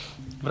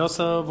Vreau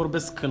să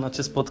vorbesc în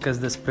acest podcast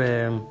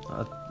despre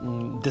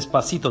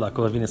Despacito,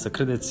 dacă vă vine să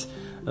credeți,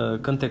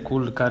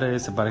 cântecul care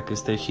se pare că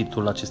este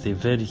hitul acestei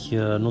veri,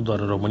 nu doar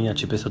în România,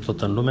 ci peste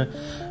tot în lume,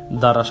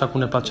 dar așa cum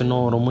ne place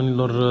nouă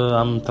românilor,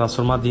 am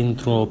transformat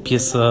dintr-o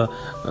piesă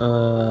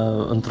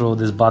într-o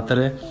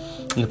dezbatere.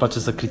 Ne place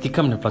să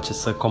criticăm, ne place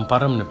să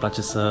comparăm, ne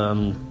place să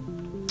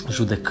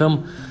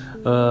judecăm.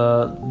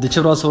 De ce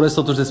vreau să vorbesc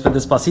totuși despre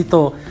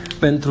Despacito?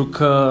 Pentru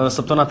că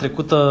săptămâna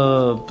trecută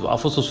a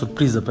fost o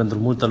surpriză pentru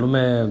multă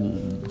lume.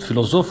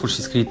 Filozoful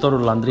și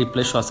scriitorul Andrei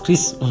Pleșu a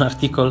scris un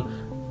articol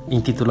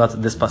intitulat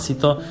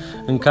Despacito,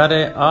 în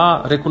care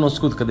a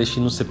recunoscut că, deși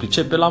nu se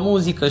pricepe la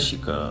muzică și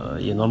că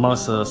e normal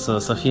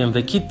să fie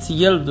învechit,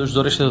 el își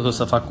dorește totuși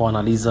să facă o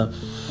analiză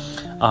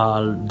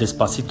al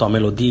Despacito, a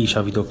melodiei și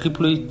a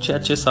videoclipului, ceea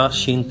ce s-a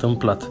și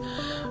întâmplat.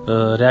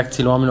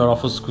 Reacțiile oamenilor au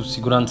fost cu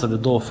siguranță de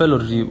două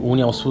feluri.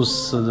 Unii au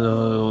spus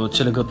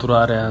ce legătură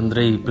are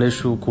Andrei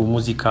Pleșu cu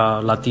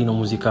muzica latino,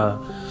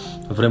 muzica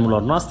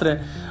vremurilor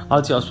noastre.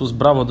 Alții au spus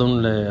bravo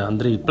domnule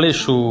Andrei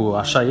Pleșu,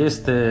 așa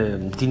este,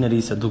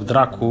 tinerii se duc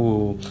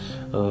dracu,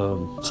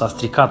 s-a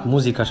stricat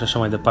muzica și așa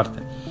mai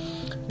departe.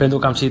 Pentru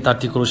că am citit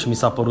articolul și mi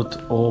s-a părut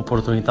o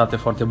oportunitate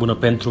foarte bună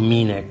pentru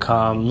mine,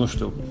 ca, nu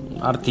știu,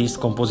 artist,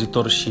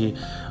 compozitor și,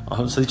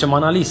 să zicem,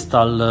 analist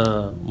al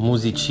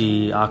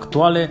muzicii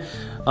actuale,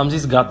 am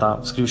zis gata,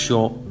 scriu și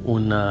eu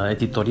un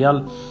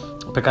editorial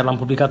pe care l-am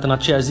publicat în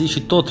aceea zi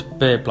și tot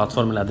pe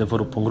platformele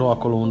adevărul.ro,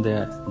 acolo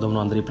unde domnul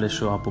Andrei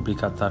Pleșu a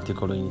publicat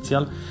articolul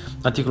inițial.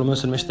 Articolul meu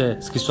se numește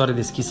Scrisoare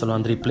deschisă lui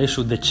Andrei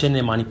Pleșu, de ce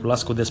ne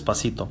manipulați cu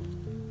Despacito?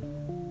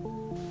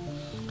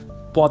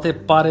 Poate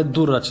pare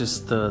dur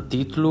acest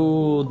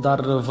titlu, dar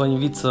vă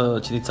invit să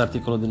citiți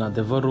articolul din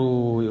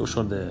Adevărul, e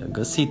ușor de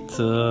găsit,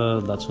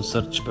 dați un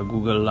search pe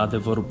Google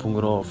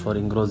adevărul.ro,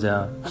 Florin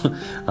Grozea,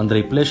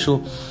 Andrei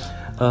Pleșu.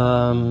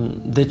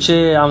 De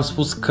ce am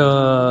spus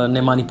că ne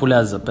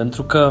manipulează?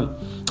 Pentru că,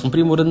 în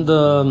primul rând,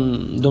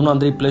 domnul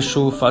Andrei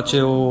Pleșu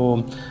face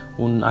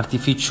un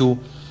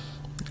artificiu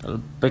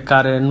pe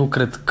care nu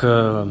cred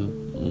că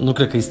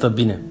îi stă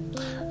bine.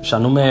 Și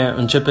anume,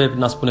 începe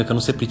prin a spune că nu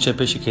se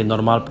pricepe și că e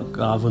normal,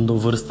 având o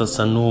vârstă,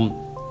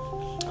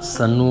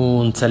 să nu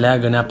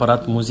înțeleagă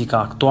neapărat muzica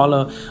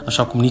actuală,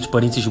 așa cum nici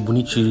părinții și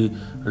bunicii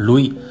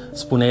lui,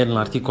 spune el în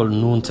articol,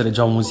 nu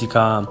înțelegeau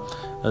muzica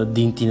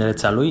din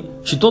tinerețea lui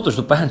și totuși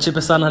după aia începe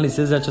să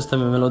analizeze această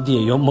melodie.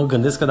 Eu mă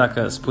gândesc că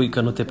dacă spui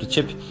că nu te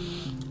pricepi,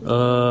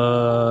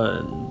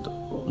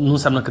 nu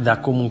înseamnă că de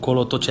acum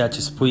încolo tot ceea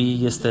ce spui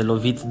este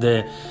lovit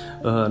de,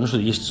 nu știu,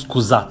 ești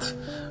scuzat.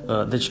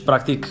 Deci,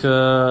 practic,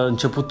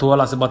 începutul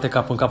ăla se bate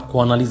cap în cap cu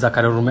analiza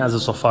care urmează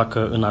să o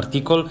facă în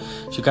articol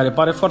și care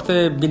pare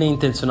foarte bine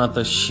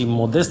intenționată și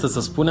modestă,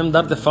 să spunem,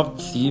 dar, de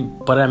fapt,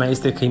 părerea mea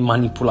este că e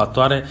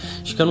manipulatoare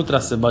și că nu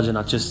trebuie să se bage în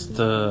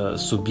acest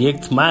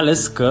subiect, mai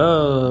ales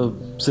că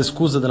se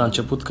scuză de la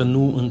început că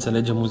nu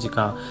înțelege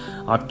muzica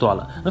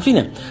actuală. În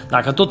fine,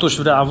 dacă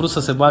totuși a vrut să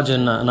se bage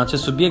în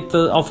acest subiect,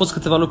 au fost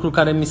câteva lucruri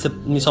care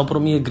mi s-au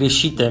părut mie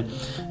greșite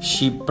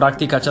și,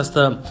 practic,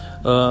 această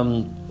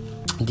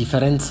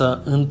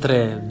diferență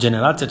între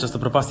generații, această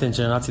prăpastie în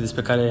generații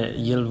despre care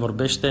el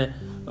vorbește,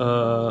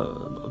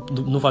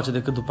 nu face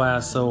decât după aia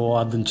să o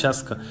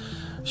adâncească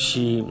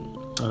și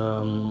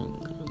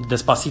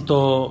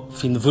Despacito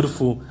fiind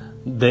vârful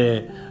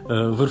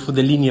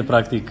de linie,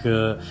 practic,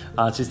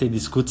 a acestei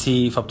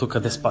discuții, faptul că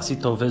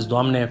Despacito, vezi,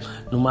 Doamne,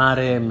 nu mai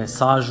are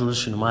mesajul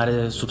și nu mai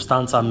are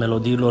substanța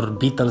melodiilor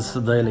Beatles,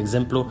 dă el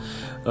exemplu,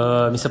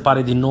 mi se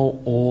pare din nou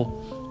o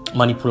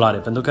manipulare,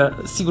 pentru că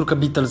sigur că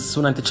Beatles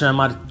sunt una dintre cele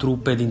mai mari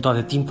trupe din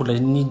toate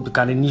timpurile,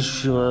 care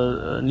nici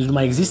nu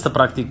mai există,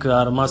 practic,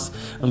 a rămas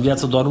în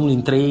viață doar unul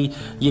dintre ei.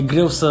 E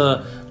greu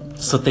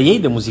să te iei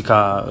de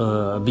muzica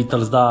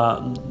Beatles,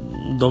 dar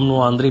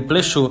domnul Andrei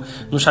Pleșu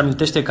nu-și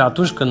amintește că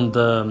atunci când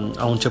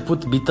au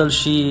început Beatles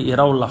și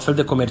erau la fel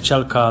de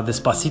comercial ca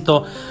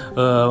Despacito,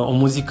 o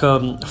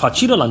muzică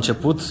facilă la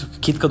început,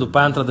 chit că după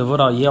aia, într-adevăr,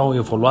 ei au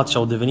evoluat și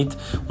au devenit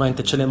una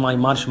dintre cele mai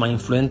mari și mai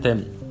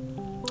influente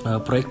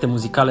proiecte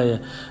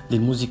muzicale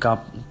din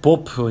muzica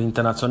pop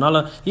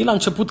internațională. Ei la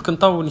început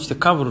cântau niște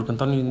cover-uri,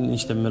 cântau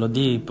niște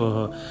melodii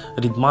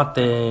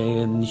ritmate,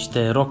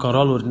 niște rock and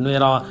roll-uri. Nu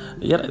era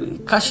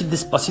ca și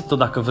Despacito,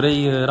 dacă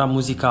vrei, era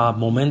muzica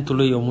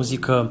momentului, o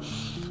muzică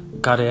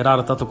care era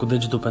arătată cu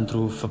degetul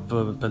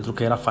pentru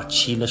că era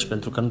facilă și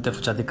pentru că nu te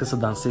făcea decât să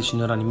dansezi și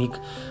nu era nimic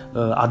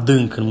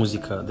adânc în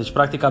muzică. Deci,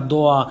 practic, a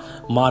doua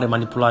mare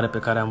manipulare pe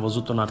care am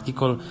văzut-o în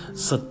articol,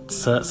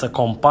 să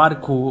compari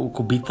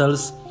cu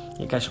Beatles.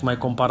 E ca și cum ai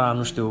compara,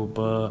 nu știu,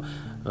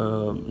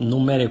 nu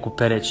mere cu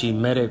pere, ci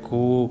mere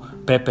cu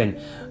pepeni.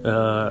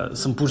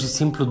 Sunt pur și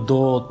simplu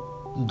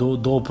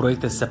două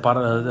proiecte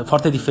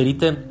foarte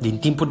diferite, din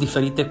timpuri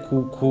diferite,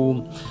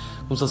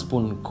 cum să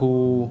spun,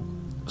 cu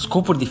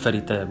scopuri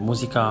diferite.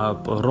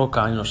 Muzica rock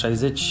a anilor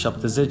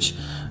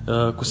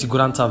 60-70 cu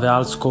siguranță avea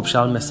alt scop și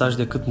alt mesaj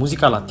decât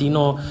muzica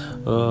latino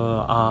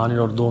a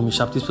anilor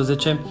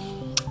 2017.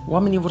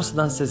 Oamenii vor să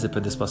danseze pe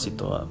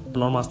Despacito. Până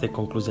la urmă, asta e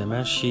concluzia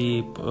mea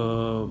și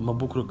mă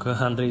bucur că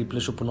Andrei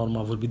Pleșu până la urmă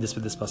a vorbit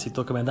despre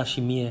Despacito, că mi-a dat și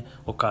mie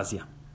ocazia.